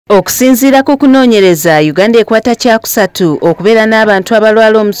Okusinziira ku kunoonyereza, Uganda ekwata kyakusatu okubeera n'abantu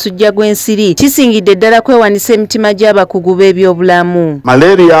abalwala omusujja gw'ensiri kisingidde ddala kwewanisa emitima gy'abakugu b'ebyobulamu.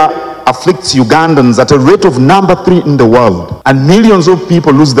 Malaria afflicts Ugandans at a rate of number 3 in the world, and millions of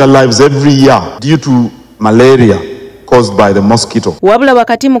people lose their lives every year due to malaria caused by the mosquito. Wabula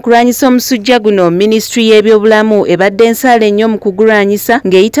wakati mu kulwanyisa omusujja guno, Ministry y'ebyobulamu ebadde ensaale ennyo mu kugulwanyisa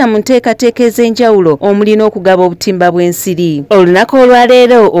ng'eyita mu nteekateeka ez'enjawulo omuli n'okugaba obutimba bw'ensiri. Olunaku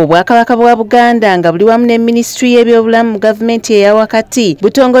olwaleero Obwakabaka bwa Buganda nga buli wamu ne Ministry y'ebyobulamu mu gavumenti eya wakati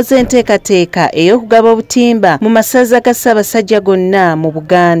butongoza enteekateeka ey'okugaba obutimba mu masaza ga Ssaabasajja gonna mu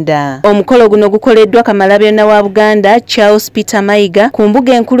Buganda. Omukolo guno gukoleddwa Kamalabyonna wa Buganda Charles Peter Mayiga ku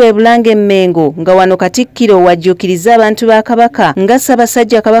mbuga enkulu e Bulange Mmengo, nga wano Katikkiro wajjuukiriza abantu ba Kabaka nga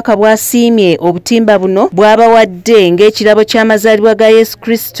Ssaabasajja Kabaka bw'asiimye obutimba buno bw'abawadde ng'ekirabo ky'amazaalibwa ga Yesu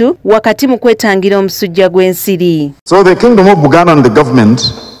Kristu wakati mu kwetangira omusujja gw'ensiri. So the Kingdom of Buganda and the government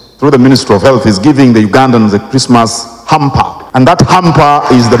through the Ministry of Health is giving the Ugandans a Christmas hamper, and that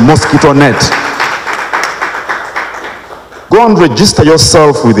hamper is the mosquito net. Go and register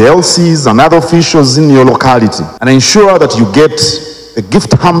yourself with the LCs and other officials in your locality and ensure that you get a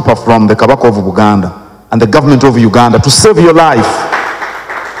gift hamper from the Kabaka of Buganda and the government of Uganda to save your life.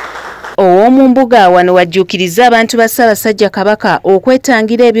 Ow'omu mbuga wano wajjuukiriza abantu ba Ssaabasajja Kabaka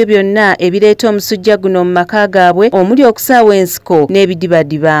okwetangira ebyo byonna ebireeta omusujja guno mu maka gaabwe omuli okusaawa ensiko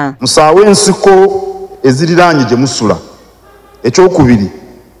n'ebidibadiba. Musaawe ensiko eziriraanye gye musula. Ekyokubiri,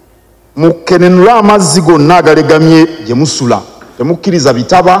 mukenenula amazzi gonna agalegamye gye musula. Temukkiriza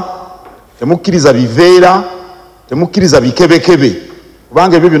bitaba, temukkiriza biveera, temukkiriza bikebekebe,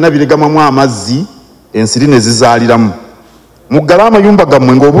 kubanga ebyo byonna biregamamu amazzi ensiri ne zizaaliramu. Muggale amayumba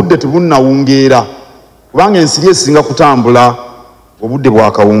gammwe ng'obudde tebunnawungeera, kubanga ensiri esinga kutambula obudde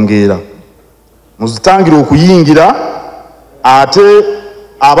bwakawungeera. Muzitangire okuyingira, ate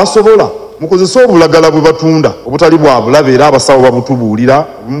abasobola mukozese obulagala bwe batunda obutali bwa bulabe era abasawo babutubuulira,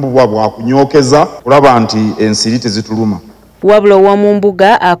 obumu bwa bwakunyookeza kulaba nti ensiri tezituluma. Wabula ow'omu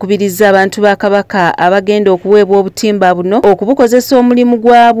mbuga akubiriza abantu ba Kabaka abagenda okuweebwa obutimba buno okubukozesa omulimu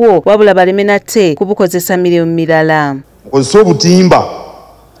gwabwo wabula baleme nate kubukozesa mirimu mirala. Mukozese obutimba.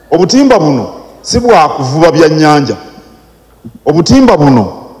 Obutimba buno si bwakuvuba byannyanja. Obutimba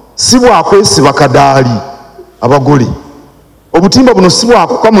buno si bwakwesiba kadaali abagole. Obutimba buno si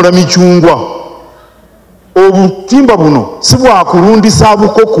bwakukamula micungwa. Obutimba buno si bwakulundisa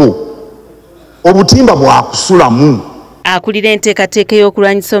bukoko. Obutimba bwakusulamu. Akulira enteekateeka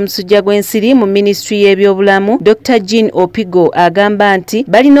y'okulwanyisa omusujja gw'ensiri mu Ministry y'ebyobulamu Dr. Jean Opigo agamba nti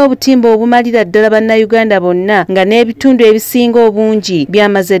balina obutimba obumalira ddala bannayuganda bonna nga n'ebitundu ebisinga obungi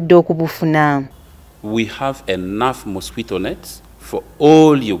byamaze dda okubufuna. We have enough mosquito nets for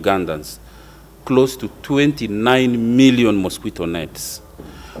all Ugandans, close to 29 million mosquito nets.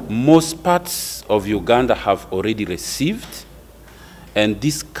 Most parts of Uganda have already received, and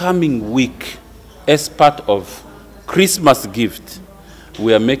this coming week, as part of Christmas gift,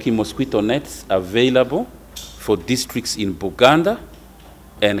 we are making mosquito nets available for districts in Buganda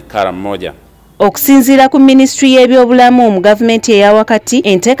and Karamoja. Okusinziira ku Ministry y'ebyobulamu mu gavumenti eya wakati,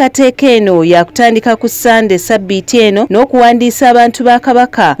 enteekateeka eno yakutandika ku Sande Sabbiiti eno n'okuwandiisa abantu ba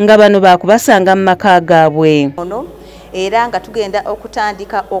Kabaka nga bano baakubasanga mu maka gaabwe. Era nga tugenda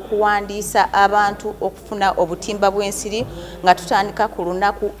okutandika okuwandiisa abantu okufuna obutimba bw'ensiri nga tutandika ku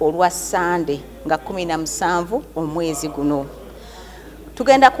lunaku olwa Sande nga 17 omwezi guno.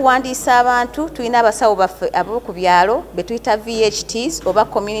 Tugenda kuwandiisa abantu, tulina abasawo baffe ab'oku byalo be tuyita VHTs oba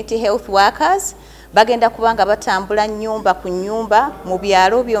community health workers, bagenda kubanga batambula nnyumba ku nnyumba mu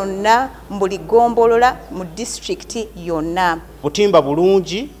byalo byonna, mu buli ggombolola mu district yonna. Butimba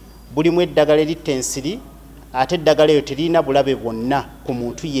bulungi bulimu eddagala eritta ensiri, ate eddagala eyo terina bulabe bwonna ku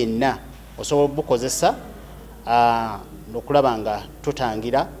muntu yenna, osobola obukozesa okulaba nga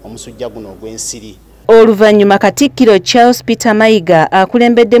tutangira omusujja guno ogw'ensiri. Oluvannyuma Katikkiro Charles Peter Mayiga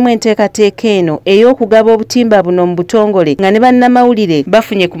akulembeddemu enteekateeka eno ey'okugaba obutimba buno mu butongole nga ne bannamawulire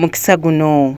bafunye ku mukisa guno.